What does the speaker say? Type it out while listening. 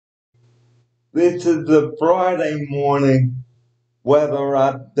This is the Friday morning weather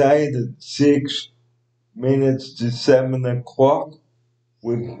update at 6 minutes to 7 o'clock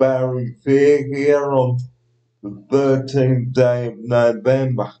with Barry Fair here on the 13th day of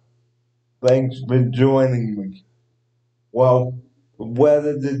November. Thanks for joining me. Well, the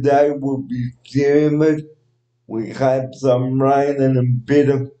weather today will be humid. We had some rain and a bit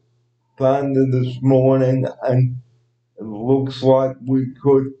of thunder this morning, and it looks like we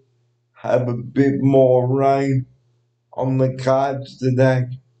could have a bit more rain on the cards today.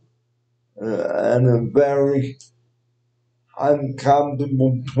 And a very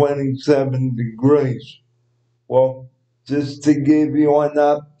uncomfortable 27 degrees. Well, just to give you an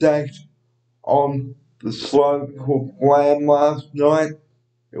update on the slow cooked lamb last night,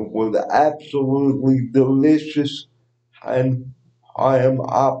 it was absolutely delicious, and I am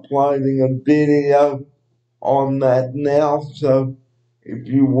uploading a video on that now. So if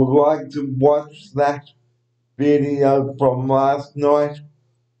you would like to watch that video from last night,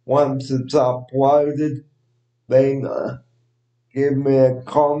 once it's uploaded, then give me a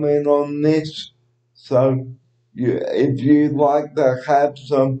comment on this. So if you'd like to have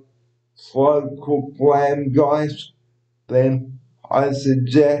some slow cooked lamb, guys, then I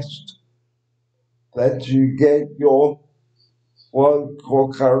suggest that you get your slow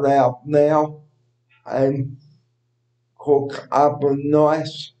cooker out now and cook up a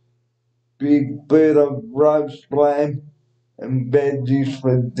nice big bit of roast lamb and veggies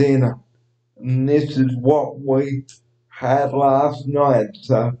for dinner. And this is what we had last night.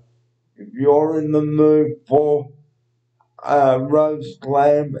 So if you're in the mood for roast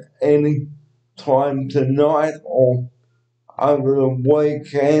lamb any time tonight or over the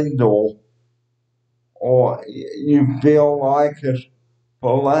weekend, or you feel like it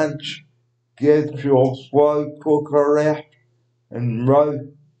for lunch, get your slow cooker out and roast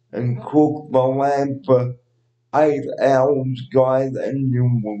and cook the lamb for 8 hours, guys, and you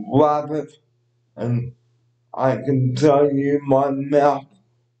will love it. And I can tell you my mouth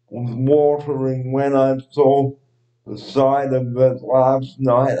was watering when I saw the side of it last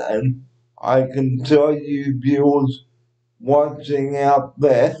night, and I can tell you viewers watching out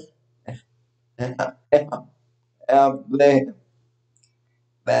there, out there,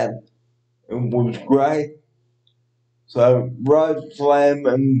 that it was great. So roast lamb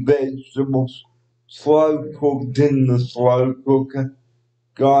and vegetables, slow cooked in the slow cooker.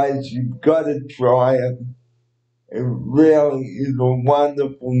 Guys, you've got to try it. It really is a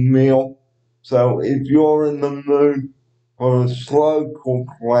wonderful meal. So if you're in the mood for a slow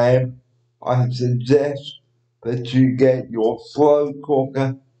cooked lamb, I suggest that you get your slow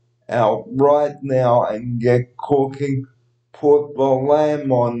cooker out right now and get cooking. Put the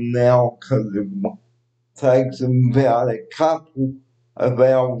lamb on now because it takes about a couple of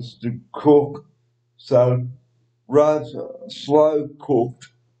hours to cook. So roast, slow cooked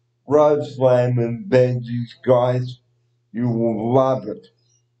roast lamb and veggies, guys. You will love it.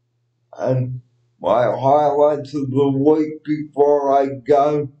 And my highlights of the week before I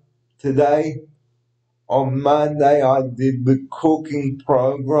go today. On Monday, I did the cooking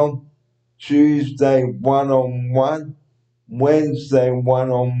program. Tuesday, one-on-one. Wednesday,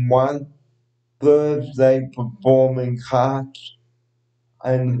 one-on-one. Thursday, performing arts.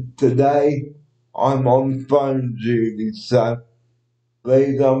 And today, I'm on phone duty. So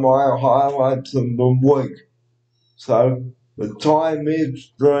these are my highlights of the week. So the time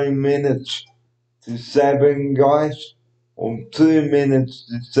is 3 minutes to 7, guys, or 2 minutes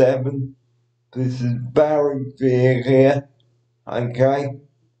to 7. This is Barry Fair here, okay?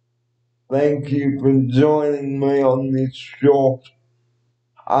 Thank you for joining me on this short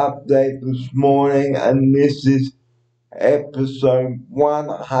update this morning, and this is episode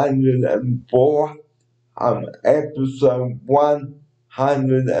 104. Episode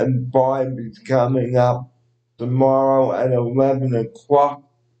 105 is coming up tomorrow at 11 o'clock,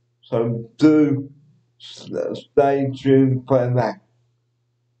 so do stay tuned for that.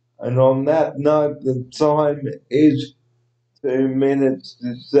 And on that note, the time is 2 minutes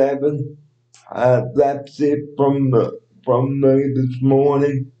to 7. That's it from me this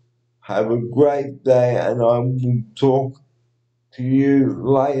morning. Have a great day, and I will talk to you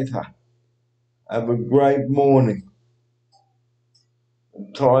later. Have a great morning.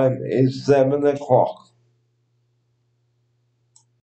 The time is 7 o'clock.